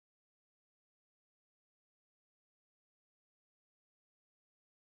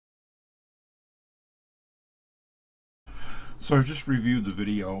So I've just reviewed the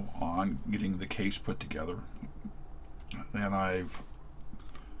video on getting the case put together, and I've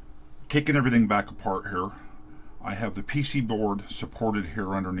taken everything back apart here. I have the PC board supported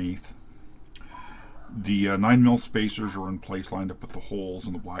here underneath. The 9mm spacers are in place, lined up with the holes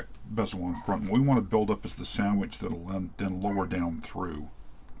in the black bezel on front. And what we want to build up is the sandwich that will then lower down through.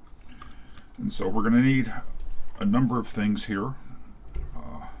 And so we're going to need a number of things here.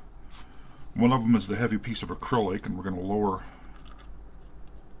 One of them is the heavy piece of acrylic, and we're going to lower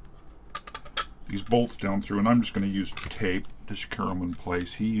these bolts down through, and I'm just going to use tape to secure them in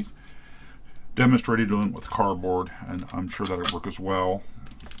place. He demonstrated doing it with cardboard, and I'm sure that it worked as well.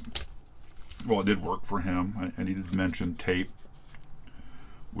 Well, it did work for him, and he did mention tape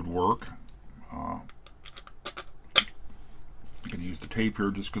would work. I'm going to use the tape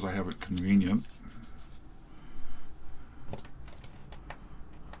here just because I have it convenient.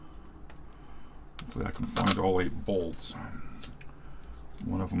 Hopefully I can find all 8 bolts.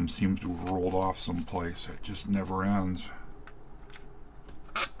 One of them seems to have rolled off someplace. It just never ends.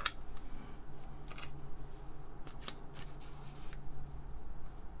 A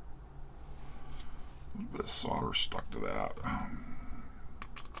little bit of solder stuck to that.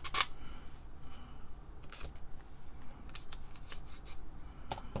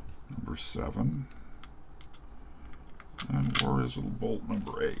 Number 7. And where is little bolt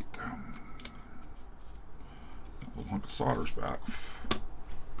number 8? That little hunk of solder's back.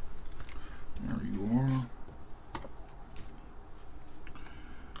 There you are.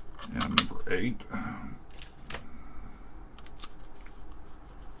 And number 8.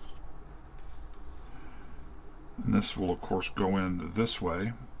 And this will of course go in this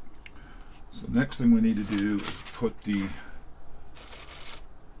way. So the next thing we need to do is put the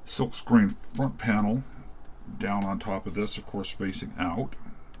silkscreen front panel down on top of this, of course facing out.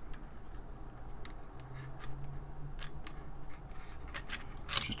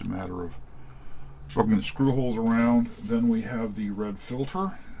 It's just a matter of scrubbing the screw holes around. Then we have the red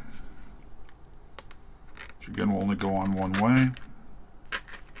filter, which again will only go on one way.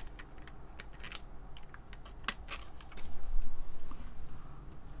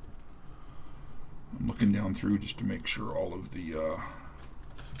 I'm looking down through just to make sure all of the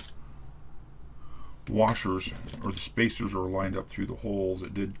washers or the spacers are lined up through the holes.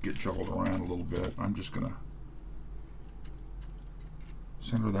 It did get juggled around a little bit. I'm just going to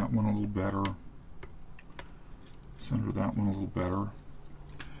center that one a little better. Center that one a little better.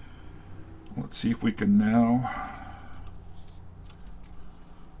 Let's see if we can now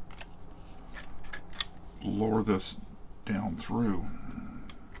lower this down through.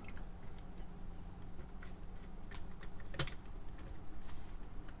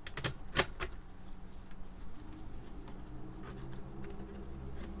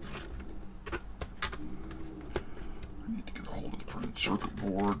 I need to get a hold of the printed circuit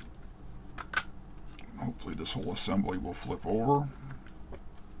board. Hopefully this whole assembly will flip over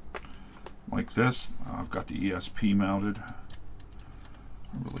like this. I've got the ESP mounted. I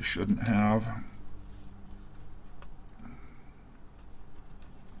really shouldn't have.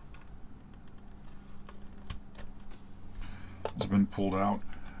 It's been pulled out.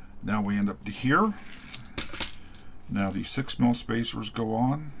 Now we end up to here. Now the 6mm spacers go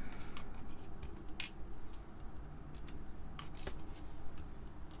on.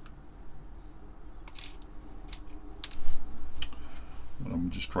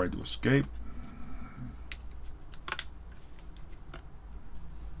 Just tried to escape.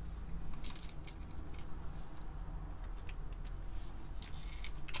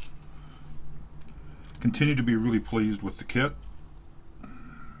 Continue to be really pleased with the kit,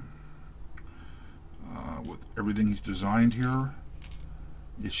 with everything he's designed here.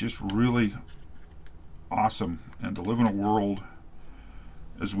 It's just really awesome, and to live in a world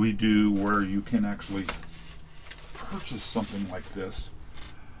as we do where you can actually purchase something like this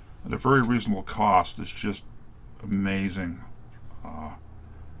at a very reasonable cost is just amazing.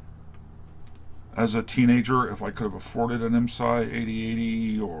 As a teenager, if I could have afforded an IMSAI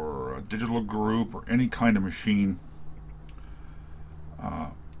 8080 or a digital group or any kind of machine, I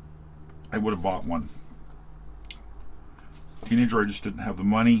would have bought one. Teenager, I just didn't have the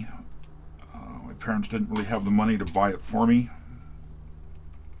money. My parents didn't really have the money to buy it for me.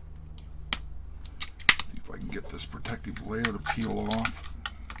 See if I can get this protective layer to peel off.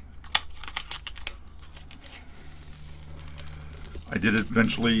 I did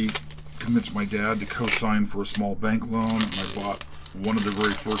eventually convince my dad to co-sign for a small bank loan, and I bought one of the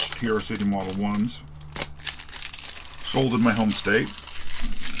very first TR-City Model 1s, sold in my home state.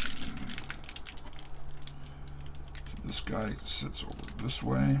 guy sits over this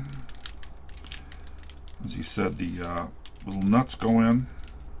way. As he said, the little nuts go in.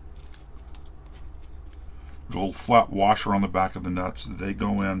 There's a little flat washer on the back of the nuts. They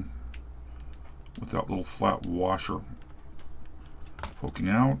go in with that little flat washer poking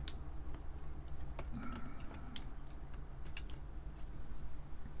out.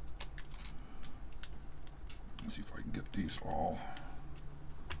 Let's see if I can get these all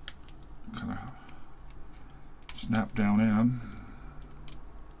kind of snap down in.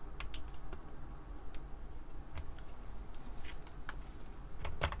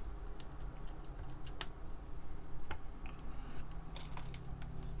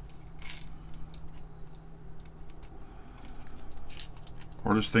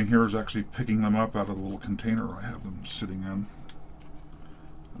 Hardest thing here is actually picking them up out of the little container I have them sitting in,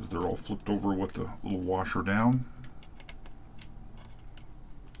 as they're all flipped over with the little washer down.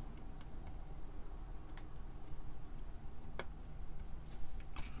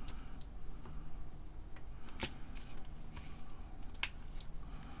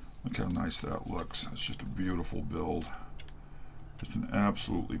 Look how nice that looks. It's just a beautiful build. Just an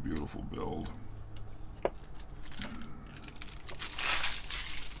absolutely beautiful build.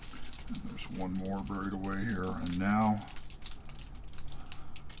 There's one more buried away here, and now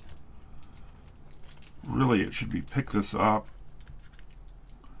really it should be pick this up.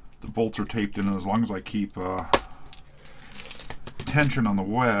 The bolts are taped in, and as long as I keep tension on the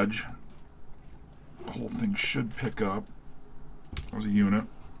wedge, the whole thing should pick up as a unit.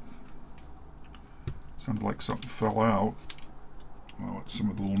 Sounded like something fell out. Oh, it's some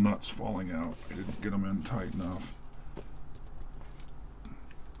of the little nuts falling out. I didn't get them in tight enough.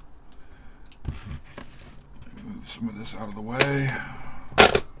 Move some of this out of the way.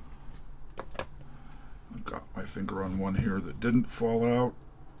 I've got my finger on one here that didn't fall out.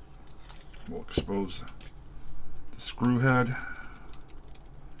 We'll expose the screw head,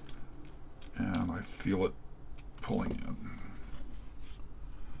 and I feel it pulling in.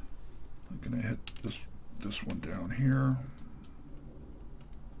 I'm going to hit this one down here.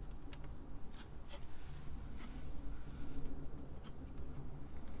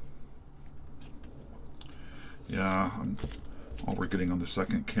 Yeah, all we're getting on the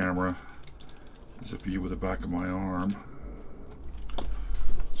second camera is a view of the back of my arm.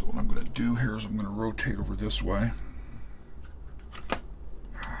 So what I'm going to do here is I'm going to rotate over this way.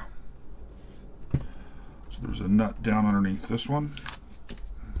 So there's a nut down underneath this one.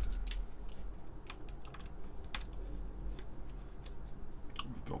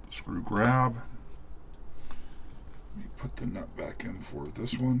 Felt the screw grab. Let me put the nut back in for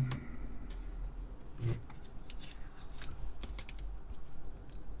this one.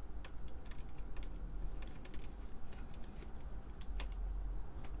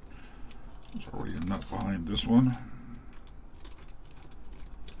 There's already a nut behind this one.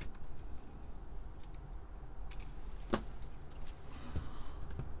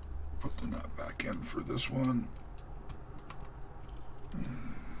 Put the nut back in for this one.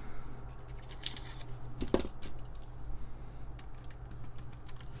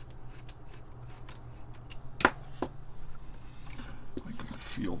 I can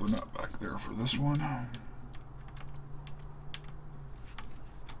feel the nut back there for this one.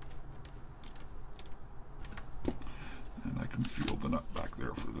 And I can feel the nut back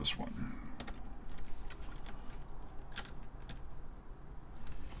there for this one.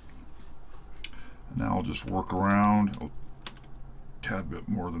 And now I'll just work around a tad bit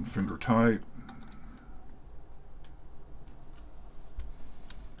more than finger tight.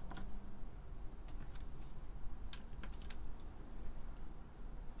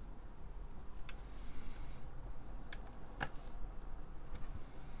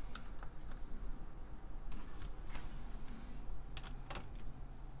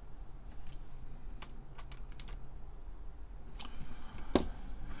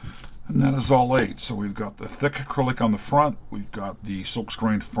 And that is all 8. So we've got the thick acrylic on the front, we've got the silk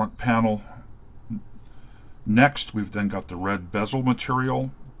screened front panel. Next, we've then got the red bezel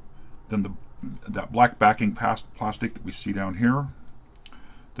material, then that black backing plastic that we see down here,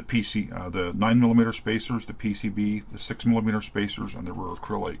 the the 9mm spacers, the PCB, the 6mm spacers, and the rear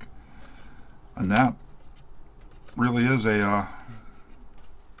acrylic. And that really is a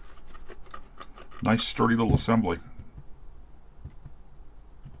nice sturdy little assembly.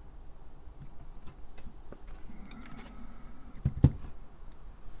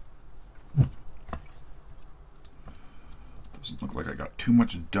 Doesn't look like I got too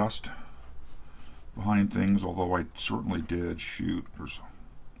much dust behind things, although I certainly did. Shoot,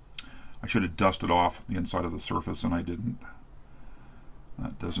 I should have dusted off the inside of the surface, and I didn't.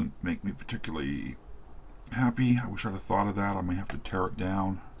 That doesn't make me particularly happy. I wish I'd have thought of that. I may have to tear it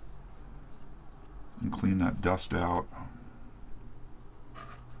down and clean that dust out.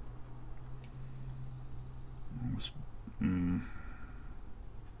 Well,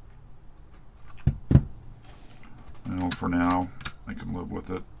 for now, I can live with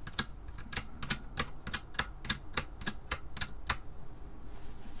it.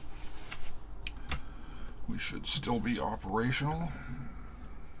 We should still be operational.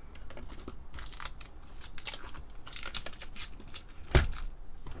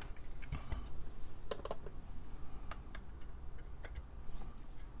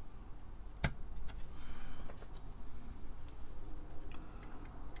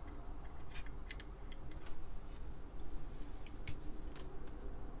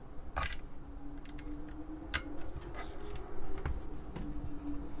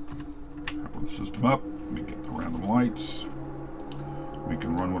 Open the system up. We get the random lights. We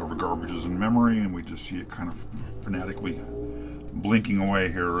can run whatever garbage is in memory, and we just see it kind of fanatically blinking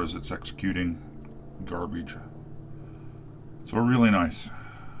away here as it's executing garbage. So really nice.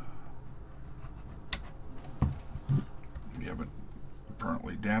 We haven't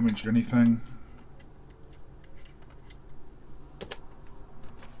apparently damaged anything.